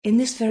In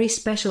this very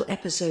special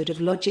episode of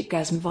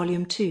Logic-gasm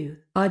Volume 2,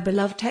 our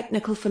beloved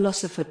technical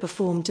philosopher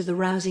performed to the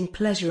rousing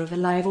pleasure of a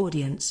live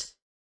audience.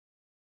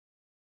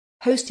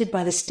 Hosted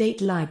by the State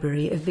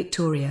Library of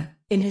Victoria,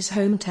 in his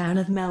hometown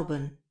of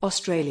Melbourne,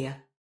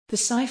 Australia. The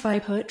sci-fi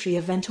poetry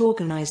event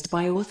organised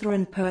by author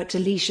and poet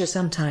Issiah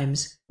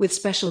Sometimes, with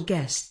special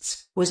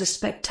guests, was a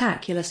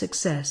spectacular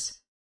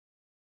success.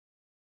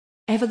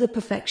 Ever the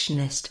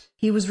perfectionist,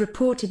 he was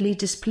reportedly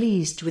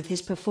displeased with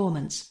his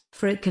performance,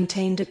 for it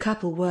contained a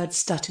couple word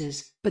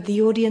stutters, but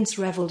the audience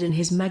revelled in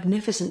his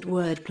magnificent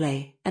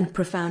wordplay and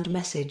profound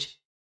message.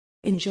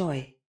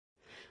 Enjoy.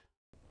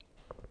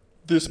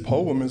 This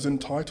poem is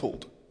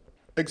entitled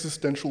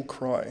Existential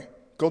Cry,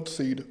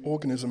 Godseed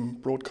Organism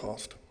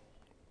Broadcast.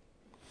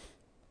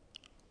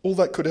 All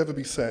that could ever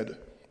be said,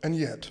 and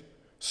yet,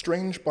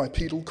 strange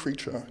bipedal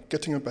creature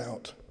getting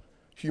about,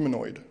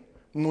 humanoid,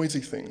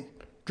 noisy thing,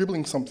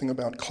 dribbling something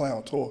about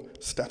clout or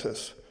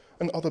status,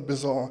 and other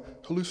bizarre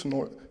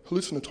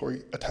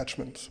hallucinatory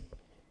attachments.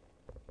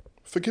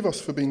 Forgive us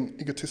for being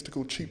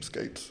egotistical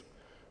cheapskates,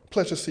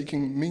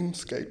 pleasure-seeking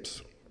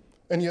memescapes,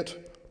 and yet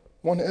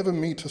one ever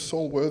meet a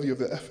soul worthy of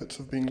the efforts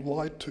of being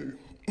lied to.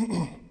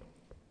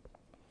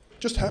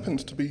 Just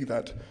happens to be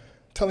that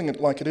telling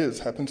it like it is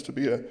happens to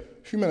be a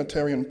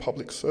humanitarian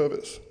public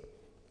service,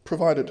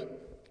 provided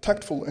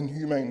tactful and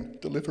humane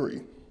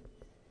delivery,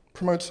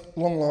 promotes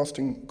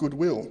long-lasting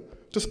goodwill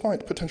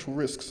despite potential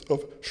risks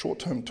of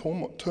short-term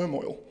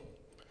turmoil,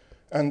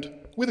 and,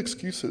 with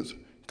excuses,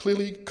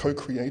 clearly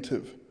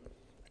co-creative,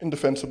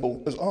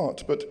 indefensible as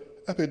art,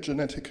 but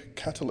epigenetic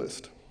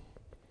catalyst.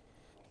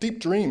 Deep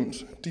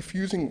dreams,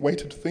 diffusing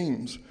weighted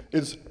themes,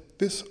 is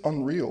this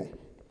unreal?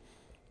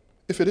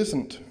 If it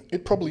isn't,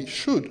 it probably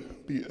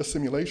should be a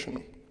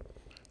simulation.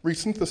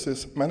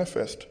 Resynthesis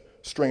manifest,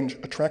 strange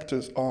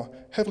attractors are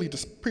heavily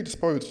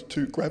predisposed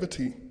to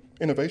gravity,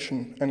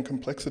 innovation, and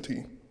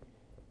complexity.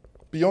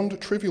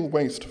 Beyond trivial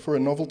waste for a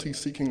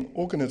novelty-seeking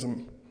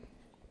organism,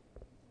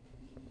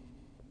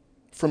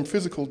 from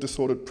physical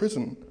disordered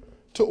prison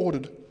to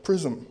ordered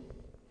prism,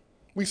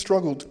 we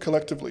struggled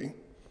collectively,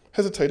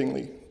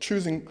 hesitatingly,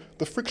 choosing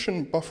the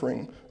friction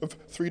buffering of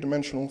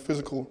three-dimensional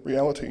physical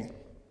reality.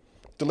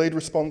 Delayed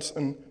response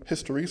and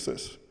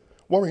hysteresis.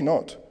 Worry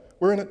not,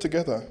 we're in it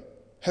together.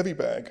 Heavy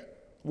bag,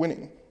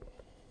 winning.